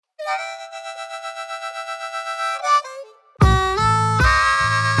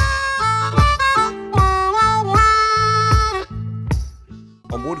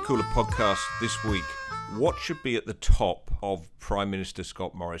Water Cooler podcast this week. What should be at the top of Prime Minister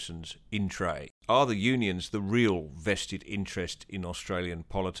Scott Morrison's in tray? Are the unions the real vested interest in Australian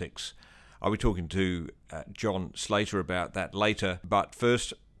politics? I'll be talking to John Slater about that later. But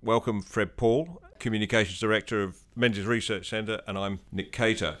first, welcome Fred Paul, Communications Director of Menzies Research Centre, and I'm Nick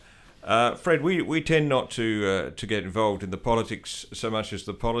Cater. Fred, we tend not to get involved in the politics so much as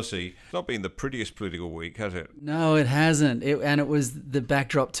the policy. It's not been the prettiest political week, has it? No, it hasn't. And it was the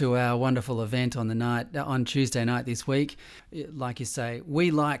backdrop to our wonderful event on Tuesday night this week. Like you say,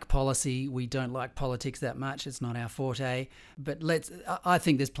 we like policy. We don't like politics that much. It's not our forte. But I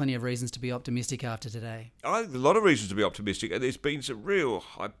think there's plenty of reasons to be optimistic after today. I think a lot of reasons to be optimistic. And there's been some real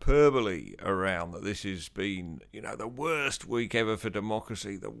hyperbole around that this has been, the worst week ever for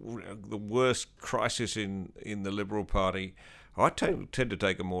democracy, the worst crisis in the Liberal Party. I tend to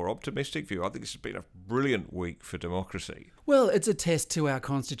take a more optimistic view. I think this has been a brilliant week for democracy. Well, it's a test to our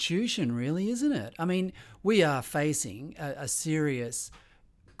constitution, really, isn't it? I mean, we are facing a serious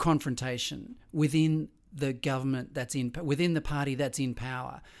confrontation within the government within the party that's in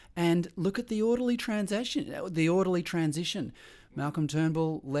power. And look at the orderly transition. Malcolm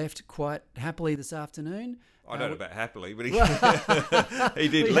Turnbull left quite happily this afternoon. I don't know about happily, but he did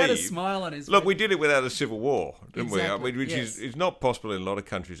leave. He had a smile on his face. Look, we did it without a civil war, didn't exactly. we? I mean, which yes. is not possible in a lot of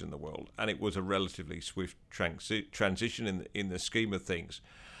countries in the world, and it was a relatively swift transition in the scheme of things.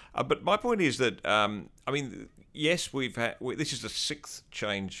 But my point is that, yes, this is the sixth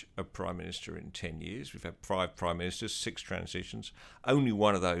change of Prime Minister in 10 years. We've had 5 Prime Ministers, 6 transitions. Only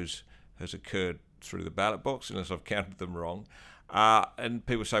one of those has occurred through the ballot box, unless I've counted them wrong. And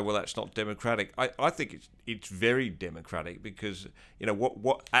people say, well, that's not democratic. I think it's very democratic because,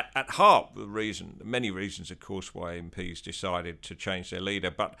 what at heart, many reasons, of course, why MPs decided to change their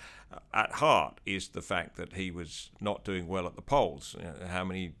leader, but at heart is the fact that he was not doing well at the polls. How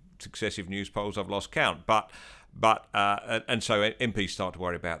many successive news polls, I've lost count. And so MPs start to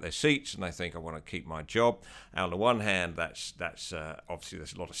worry about their seats and they think, I want to keep my job. And on the one hand, that's obviously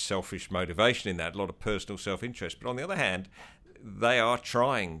there's a lot of selfish motivation in that, a lot of personal self-interest. But on the other hand, they are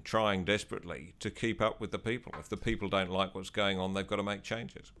trying desperately to keep up with the people. If the people don't like what's going on, they've got to make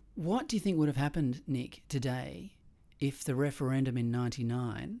changes. What do you think would have happened, Nick, today if the referendum in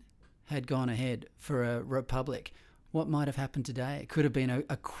 1999 had gone ahead for a republic? What might have happened today? It could have been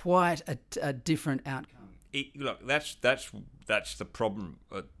quite a different outcome. Look, that's the problem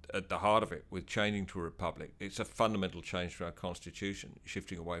at the heart of it with changing to a republic. It's a fundamental change to our constitution,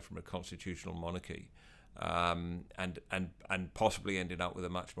 shifting away from a constitutional monarchy. And possibly ending up with a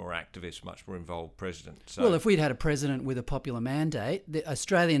much more activist, much more involved president. So, well, if we'd had a president with a popular mandate, the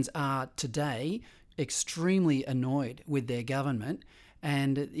Australians are today extremely annoyed with their government,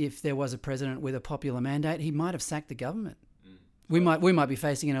 and if there was a president with a popular mandate, he might have sacked the government. We might be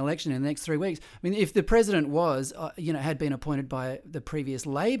facing an election in the next 3 weeks. I mean, if the president had been appointed by the previous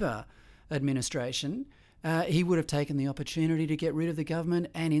Labor administration, he would have taken the opportunity to get rid of the government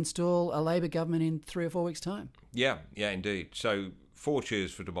and install a Labor government in 3 or 4 weeks' time. Yeah, indeed. So 4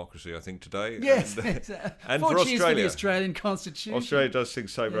 cheers for democracy, I think, today. Yes, and 4 for cheers Australia. for the Australian Constitution. Australia does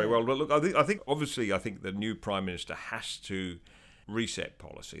things so very well. But look, I think the new Prime Minister has to reset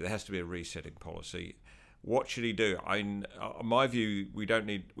policy. There has to be a resetting policy. What should he do? In my view, we don't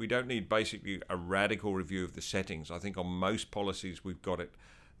need basically a radical review of the settings. I think on most policies we've got it.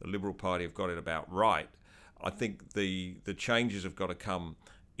 The Liberal Party have got it about right. I think the changes have got to come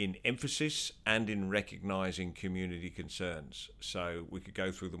in emphasis and in recognising community concerns. So we could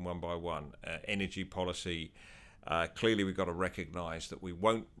go through them one by one. Energy policy, clearly we've got to recognise that we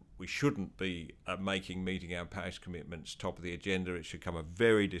shouldn't be meeting our Paris commitments top of the agenda. It should come a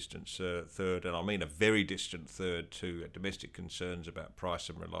very distant third, and I mean a very distant third, to domestic concerns about price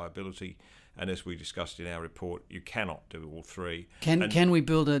and reliability. And as we discussed in our report, you cannot do all three. Can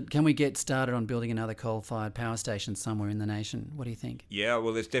we get started on building another coal-fired power station somewhere in the nation? What do you think? Yeah,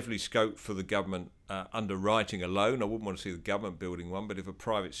 well, there's definitely scope for the government underwriting a loan. I wouldn't want to see the government building one, but if a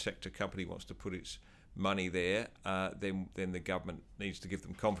private sector company wants to put its money there, then the government needs to give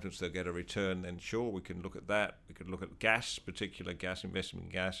them confidence they'll get a return. Then sure, we can look at that. We could look at particular gas investment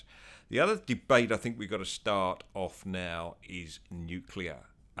in gas. The other debate I think we've got to start off now is nuclear.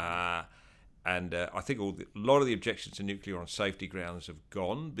 And I think a lot of the objections to nuclear on safety grounds have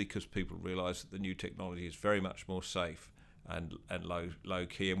gone because people realise that the new technology is very much more safe and low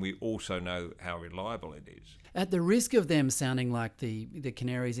key, and we also know how reliable it is. At the risk of them sounding like the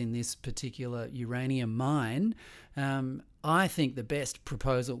canaries in this particular uranium mine, I think the best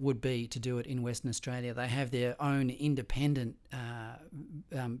proposal would be to do it in Western Australia. They have their own independent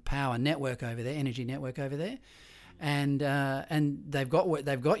power network over there, energy network over there. and they've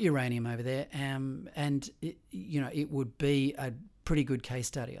got uranium over there, and it would be a pretty good case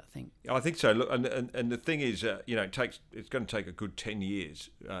study, I think. I think so. Look, and the thing is, it's going to take a good 10 years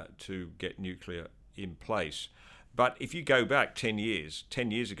to get nuclear in place. But if you go back 10 years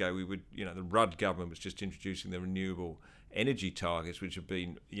ago, the Rudd government was just introducing the renewable energy targets, which have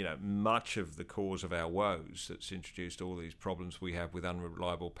been, much of the cause of our woes. That's introduced all these problems we have with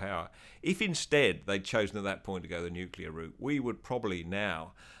unreliable power. If instead they'd chosen at that point to go the nuclear route, we would probably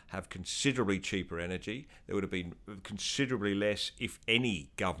now have considerably cheaper energy. There would have been considerably less, if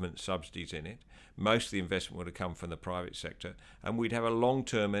any, government subsidies in it. Most of the investment would have come from the private sector, and we'd have a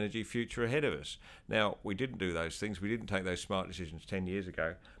long-term energy future ahead of us. Now, we didn't do those things. We didn't take those smart decisions 10 years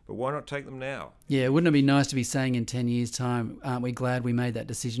ago, but why not take them now? Yeah, wouldn't it be nice to be saying in 10 years' time, aren't we glad we made that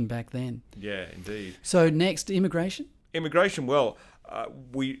decision back then? Yeah, indeed. So next, immigration? Immigration, well,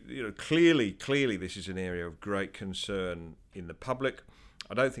 clearly this is an area of great concern in the public.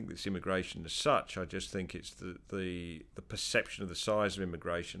 I don't think it's immigration as such. I just think it's the perception of the size of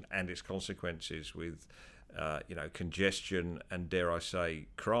immigration and its consequences with, congestion and, dare I say,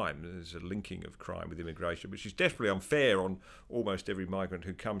 crime. There's a linking of crime with immigration, which is definitely unfair on almost every migrant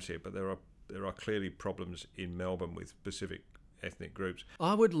who comes here. But there are clearly problems in Melbourne with specific ethnic groups.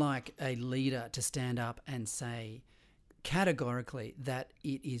 I would like a leader to stand up and say categorically that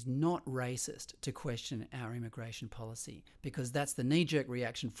it is not racist to question our immigration policy, because that's the knee-jerk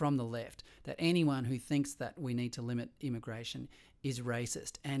reaction from the left, that anyone who thinks that we need to limit immigration is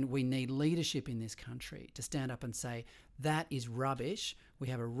racist. And we need leadership in this country to stand up and say that is rubbish. We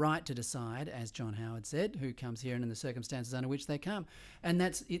have a right to decide, as John Howard said, who comes here and in the circumstances under which they come. And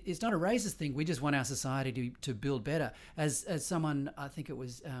it's not a racist thing. We just want our society to build better. As someone, I think it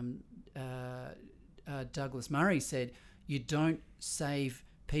was Douglas Murray said, you don't save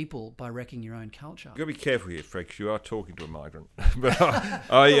people by wrecking your own culture. You've got to be careful here, Fred, because you are talking to a migrant. But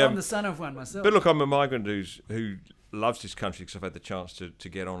I'm the son of one myself. But look, I'm a migrant who loves this country because I've had the chance to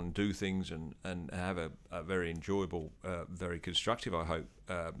get on and do things and have a very enjoyable, very constructive, I hope,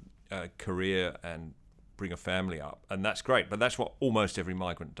 career and bring a family up. And that's great. But that's what almost every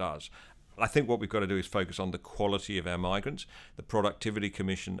migrant does. I think what we've got to do is focus on the quality of our migrants. The Productivity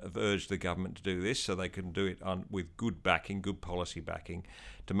Commission have urged the government to do this so they can do it with good backing, good policy backing,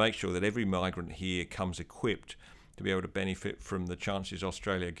 to make sure that every migrant here comes equipped to be able to benefit from the chances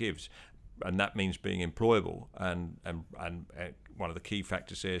Australia gives. And that means being employable. And one of the key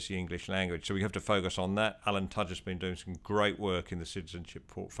factors there is the English language. So we have to focus on that. Alan Tudge has been doing some great work in the citizenship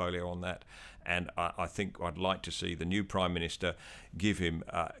portfolio on that. And I think I'd like to see the new Prime Minister give him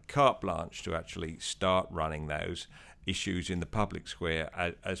carte blanche to actually start running those issues in the public square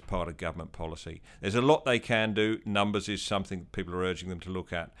as part of government policy. There's a lot they can do. Numbers is something people are urging them to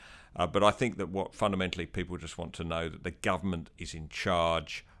look at. But I think that what fundamentally people just want to know that the government is in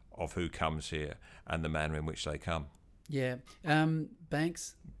charge of who comes here and the manner in which they come. Yeah.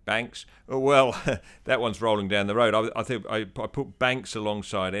 Banks? Banks? Well, that one's rolling down the road. I think I put banks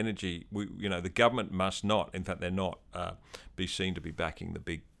alongside energy. The government must not, in fact, they're not, be seen to be backing the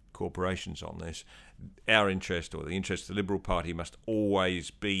big corporations on this. Our interest, or the interest of the Liberal Party, must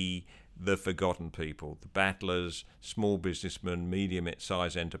always be the forgotten people, the battlers, small businessmen,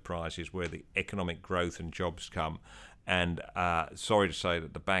 medium-sized enterprises where the economic growth and jobs come. And sorry to say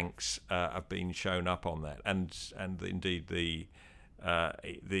that the banks have been shown up on that, and indeed the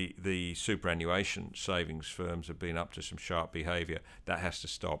superannuation savings firms have been up to some sharp behaviour. That has to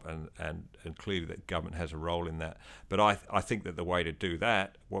stop, and clearly the government has a role in that. But I think that the way to do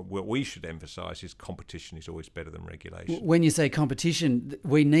that, what we should emphasise, is competition is always better than regulation. When you say competition,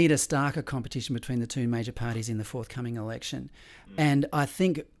 we need a starker competition between the two major parties in the forthcoming election. And I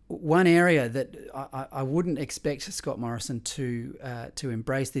think one area that I wouldn't expect Scott Morrison to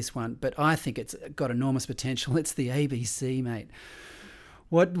embrace this one, but I think it's got enormous potential. It's the ABC, mate.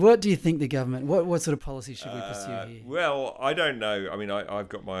 What do you think the government? What sort of policy should we pursue here? Well, I don't know. I mean, I've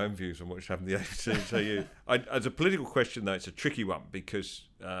got my own views on what's happened to the ABC. So as a political question, though, it's a tricky one because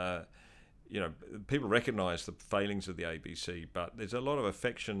people recognise the failings of the ABC, but there's a lot of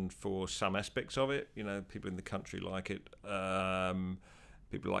affection for some aspects of it. People in the country like it.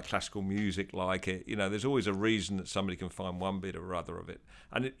 People like classical music like it. There's always a reason that somebody can find one bit or other of it.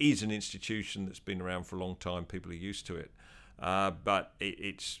 And it is an institution that's been around for a long time. People are used to it. But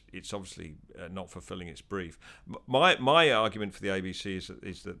it's obviously not fulfilling its brief. My argument for the ABC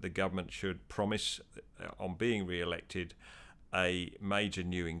is that the government should promise, on being re-elected, a major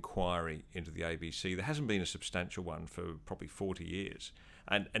new inquiry into the ABC. There hasn't been a substantial one for probably 40 years.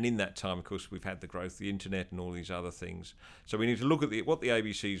 And in that time, of course, we've had the growth of the internet and all these other things. So we need to look at what the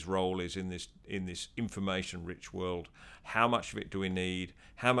ABC's role is in this information-rich world. How much of it do we need?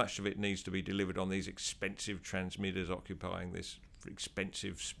 How much of it needs to be delivered on these expensive transmitters occupying this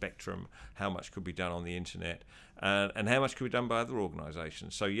expensive spectrum? How much could be done on the internet? And how much could be done by other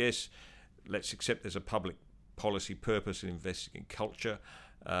organisations? So yes, let's accept there's a public policy purpose in investing in culture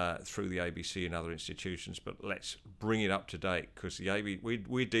through the ABC and other institutions, but let's bring it up to date, because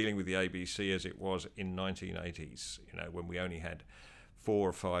we're dealing with the ABC as it was in 1980s, when we only had 4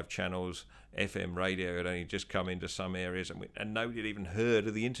 or 5 channels. FM radio had only just come into some areas, and nobody had even heard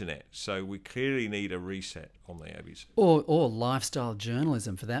of the internet. So we clearly need a reset on the ABC. Or lifestyle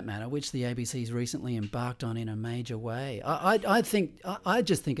journalism, for that matter, which the ABC's recently embarked on in a major way. I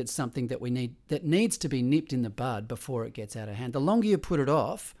just think it's something that needs to be nipped in the bud before it gets out of hand. The longer you put it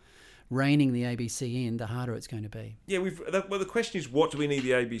off, reining the ABC in, the harder it's going to be. Yeah, the question is, what do we need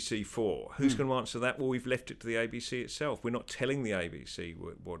the ABC for? Who's going to answer that? Well, we've left it to the ABC itself. We're not telling the ABC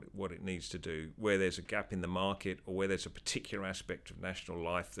what it needs to do, where there's a gap in the market or where there's a particular aspect of national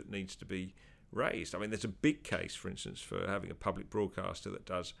life that needs to be raised. I mean, there's a big case, for instance, for having a public broadcaster that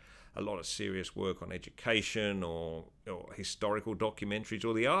does a lot of serious work on education or historical documentaries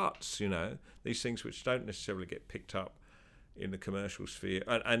or the arts, these things which don't necessarily get picked up in the commercial sphere,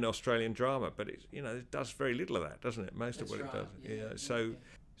 and Australian drama, but it does very little of that, doesn't it? Most of what it does.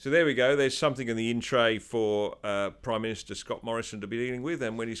 So there we go. There's something in the in-tray for Prime Minister Scott Morrison to be dealing with,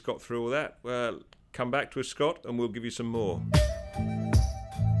 and when he's got through all that, well, come back to us, Scott, and we'll give you some more.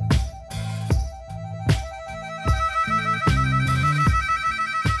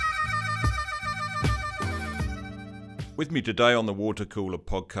 With me today on the Water Cooler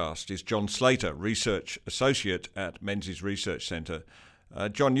podcast is John Slater, Research Associate at Menzies Research Centre.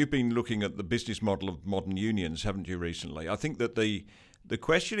 John, you've been looking at the business model of modern unions, haven't you, recently? I think that the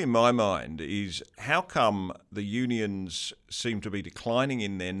question in my mind is, how come the unions seem to be declining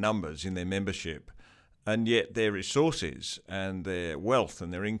in their numbers, in their membership, and yet their resources and their wealth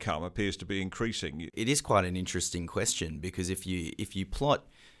and their income appears to be increasing? It is quite an interesting question, because if you plot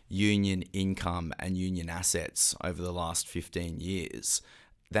union income and union assets over the last 15 years,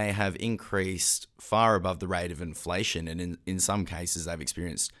 they have increased far above the rate of inflation, and in some cases they've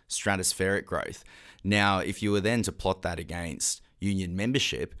experienced stratospheric growth. Now, if you were then to plot that against union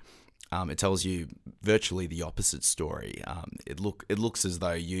membership, it tells you virtually the opposite story. It looks as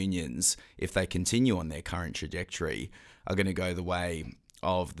though unions, if they continue on their current trajectory, are going to go the way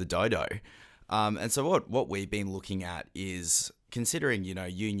of the dodo. And so what we've been looking at is considering,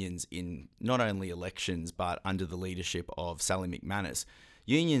 unions in not only elections but under the leadership of Sally McManus,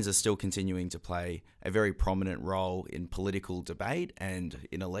 unions are still continuing to play a very prominent role in political debate and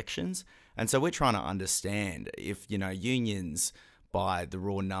in elections. And so we're trying to understand if, unions, by the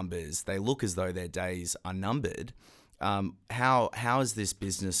raw numbers, they look as though their days are numbered. How is this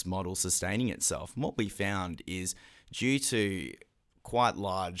business model sustaining itself? And what we found is, due to quite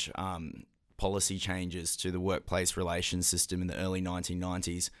large policy changes to the workplace relations system in the early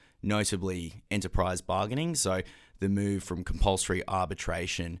 1990s, notably enterprise bargaining, so the move from compulsory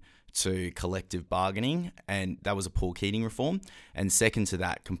arbitration to collective bargaining, and that was a Paul Keating reform, and second to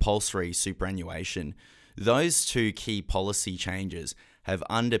that, compulsory superannuation. Those two key policy changes have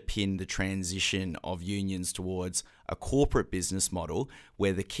underpinned the transition of unions towards a corporate business model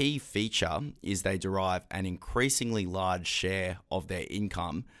where the key feature is they derive an increasingly large share of their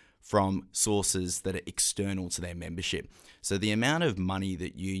income from sources that are external to their membership. So the amount of money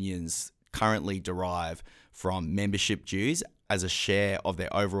that unions currently derive from membership dues as a share of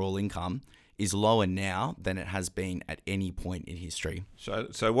their overall income is lower now than it has been at any point in history.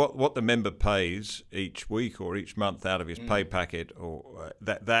 So what the member pays each week or each month out of his pay packet, or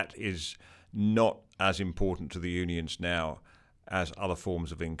that is not as important to the unions now as other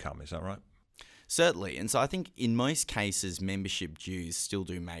forms of income. Is that right? Certainly. And so I think in most cases, membership dues still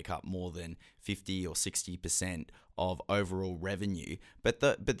do make up more than 50 or 60% of overall revenue. But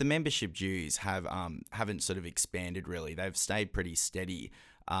the membership dues haven't sort of expanded really. They've stayed pretty steady.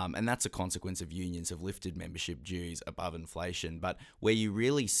 And that's a consequence of unions have lifted membership dues above inflation. But where you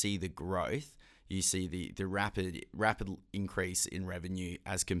really see the growth, you see the rapid increase in revenue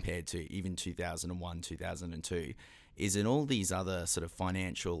as compared to even 2001, 2002, is in all these other sort of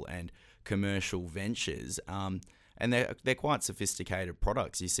financial and commercial ventures, and they're quite sophisticated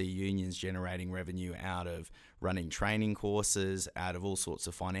products. You see unions generating revenue out of running training courses, out of all sorts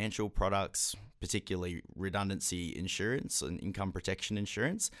of financial products, particularly redundancy insurance and income protection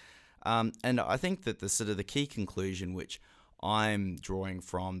insurance. And I think that the key conclusion which I'm drawing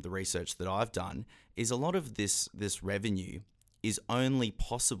from the research that I've done is a lot of this revenue is only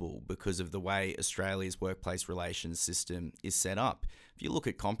possible because of the way Australia's workplace relations system is set up. If you look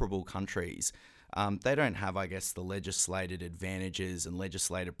at comparable countries, they don't have, I guess, the legislated advantages and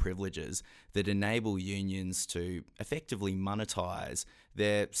legislative privileges that enable unions to effectively monetize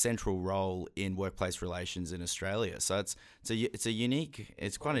their central role in workplace relations in Australia. So it's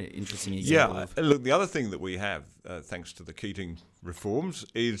quite an interesting example. Yeah, look, the other thing that we have, thanks to the Keating reforms,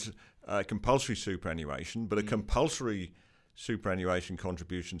 is compulsory superannuation, but a compulsory superannuation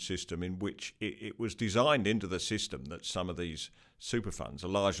contribution system in which it was designed into the system that some of these super funds, a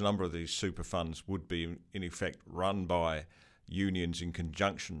large number of these super funds, would be in effect run by unions in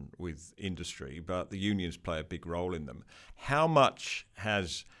conjunction with industry, but the unions play a big role in them. How much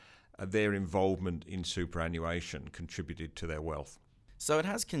has their involvement in superannuation contributed to their wealth? So it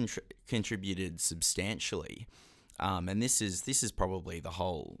has contributed substantially. And this is probably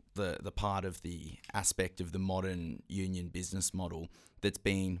the part of the aspect of the modern union business model that's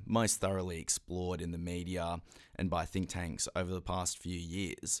been most thoroughly explored in the media and by think tanks over the past few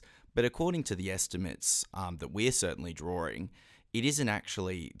years. But according to the estimates that we're certainly drawing, it isn't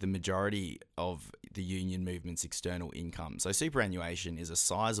actually the majority of the union movement's external income. So superannuation is a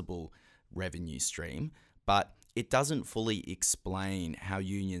sizable revenue stream, but it doesn't fully explain how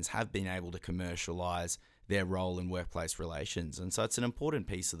unions have been able to commercialise their role in workplace relations. And so it's an important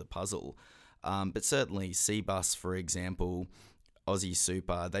piece of the puzzle. But certainly CBUS, for example, Aussie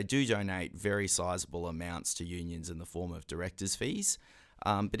Super, they do donate very sizable amounts to unions in the form of directors' fees.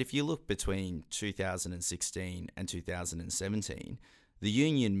 But if you look between 2016 and 2017, the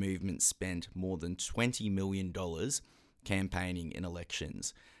union movement spent more than $20 million campaigning in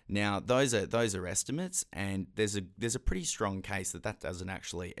elections. Now, those are estimates, and there's a pretty strong case that doesn't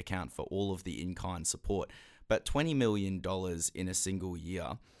actually account for all of the in-kind support. But $20 million in a single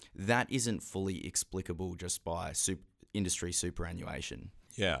year, that isn't fully explicable just by industry superannuation.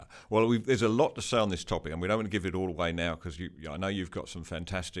 Yeah, well, there's a lot to say on this topic, and we don't want to give it all away now because I know you've got some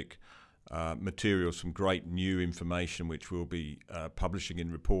fantastic material, some great new information which we'll be publishing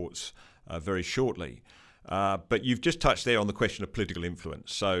in reports very shortly. But you've just touched there on the question of political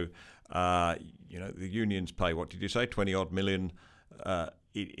influence. So, the unions pay, what did you say, 20-odd million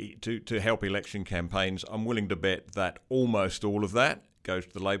to help election campaigns. I'm willing to bet that almost all of that goes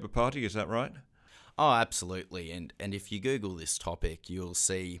to the Labor Party. Is that right? Oh, absolutely. And if you Google this topic, you'll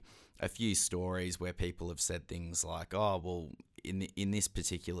see a few stories where people have said things like, oh, well, in this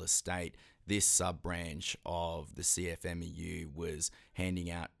particular state, this sub-branch of the CFMEU was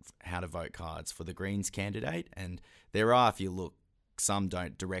handing out how-to-vote cards for the Greens candidate. And there are, if you look, some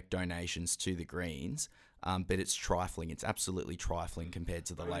direct donations to the Greens, but it's trifling. It's absolutely trifling compared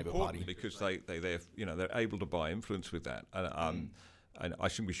to the Labor Party. Because they're able to buy influence with that. And I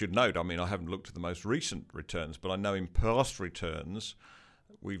think we should note, I mean, I haven't looked at the most recent returns, but I know in past returns,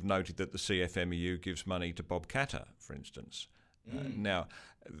 we've noted that the CFMEU gives money to Bob Katter, for instance. Now,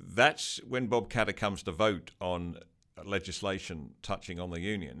 that's when Bob Katter comes to vote on legislation touching on the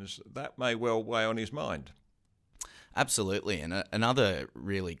unions, that may well weigh on his mind. Absolutely. And another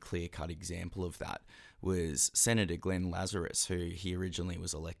really clear-cut example of that was Senator Glenn Lazarus, who he originally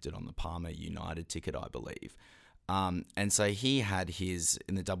was elected on the Palmer United ticket, I believe. And so he had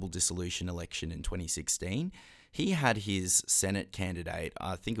in the double dissolution election in 2016, he had his Senate candidate,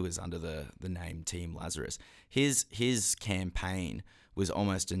 I think it was under the name Team Lazarus. His campaign was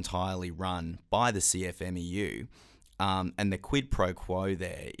almost entirely run by the CFMEU. And the quid pro quo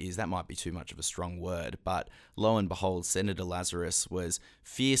there is, that might be too much of a strong word, but lo and behold, Senator Lazarus was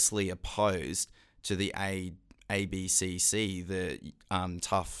fiercely opposed to the ABCC, the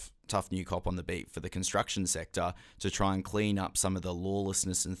tough new cop on the beat for the construction sector, to try and clean up some of the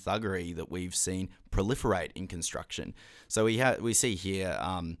lawlessness and thuggery that we've seen proliferate in construction. So we see here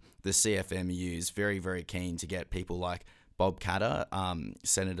the CFMEU is very, very keen to get people like Bob Katter,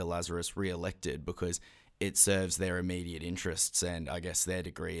 Senator Lazarus, re-elected because it serves their immediate interests and, I guess, their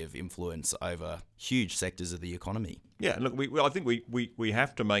degree of influence over huge sectors of the economy. Yeah, look, I think we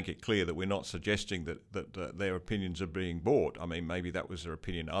have to make it clear that we're not suggesting that their opinions are being bought. I mean, maybe that was their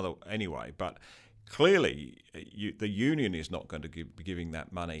opinion anyway, but clearly the union is not going to be giving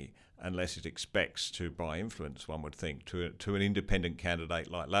that money unless it expects to buy influence, one would think, to an independent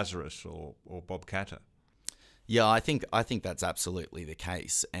candidate like Lazarus or Bob Katter. Yeah, I think that's absolutely the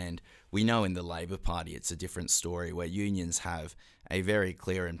case. And we know in the Labor Party it's a different story where unions have a very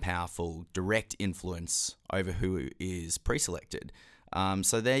clear and powerful direct influence over who is pre-selected.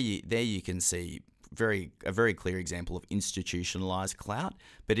 So there you can see a very clear example of institutionalized clout.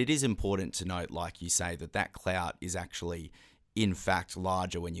 But it is important to note, like you say, that clout is actually in fact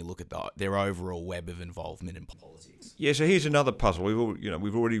larger when you look at their overall web of involvement in politics. Yeah, so here's another puzzle.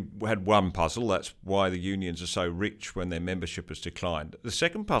 We've already had one puzzle. That's why the unions are so rich when their membership has declined. The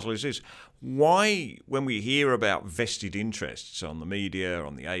second puzzle is this: why, when we hear about vested interests on the media,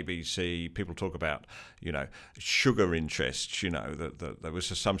 on the ABC, people talk about sugar interests. That there was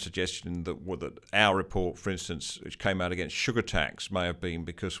some suggestion that our report, for instance, which came out against sugar tax, may have been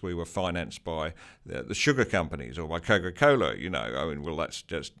because we were financed by the sugar companies or by Coca-Cola. Well, that's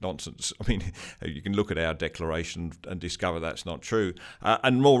just nonsense. I mean, you can look at our declaration and discover that's not true.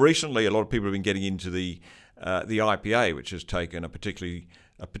 And more recently, a lot of people have been getting into the IPA, which has taken a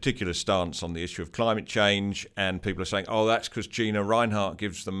particular stance on the issue of climate change, and people are saying, oh, that's because Gina Rinehart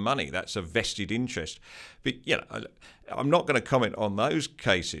gives them money. That's a vested interest. But, I'm not going to comment on those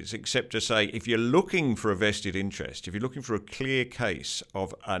cases, except to say if you're looking for a vested interest, if you're looking for a clear case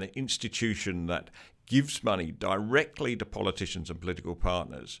of an institution that gives money directly to politicians and political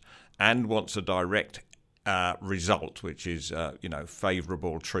partners and wants a direct result, which is,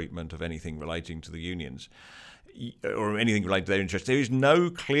 favourable treatment of anything relating to the unions, or anything related to their interest, there is no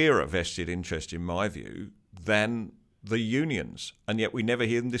clearer vested interest, in my view, than the unions. And yet we never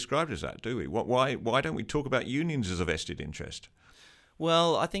hear them described as that, do we? Why don't we talk about unions as a vested interest?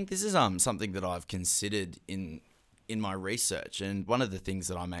 Well, I think this is something that I've considered in my research, and one of the things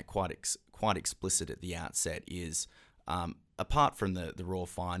that I make quite explicit at the outset is, apart from the raw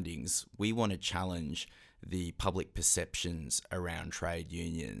findings, we want to challenge the public perceptions around trade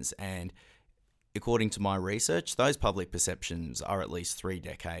unions. And according to my research, those public perceptions are at least 3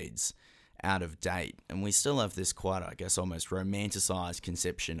 decades out of date. And we still have this quite, I guess, almost romanticised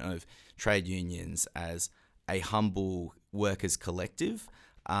conception of trade unions as a humble workers' collective.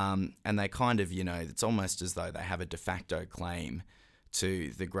 And they kind of, it's almost as though they have a de facto claim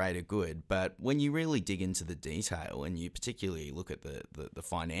to the greater good. But when you really dig into the detail and you particularly look at the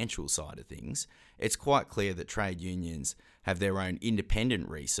financial side of things, it's quite clear that trade unions have their own independent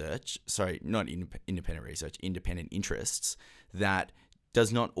interests that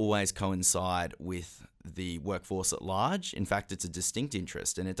does not always coincide with the workforce at large. In fact, it's a distinct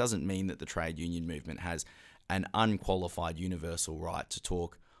interest, and it doesn't mean that the trade union movement has an unqualified universal right to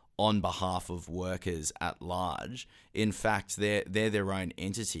talk on behalf of workers at large. In fact, they're their own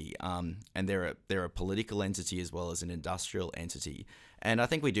entity, and they're a political entity as well as an industrial entity. And I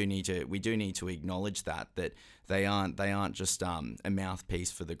think we do need to acknowledge that they aren't just a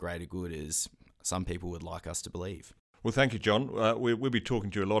mouthpiece for the greater good, as some people would like us to believe. Well, thank you, John. We'll be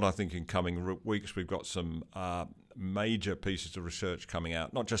talking to you a lot, I think, in coming weeks. We've got some major pieces of research coming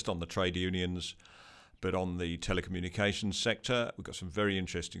out, not just on the trade unions, but on the telecommunications sector. We've got some very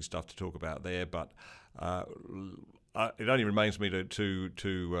interesting stuff to talk about there. But it only remains me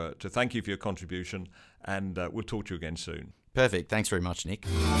to thank you for your contribution, and we'll talk to you again soon. Perfect. Thanks very much, Nick.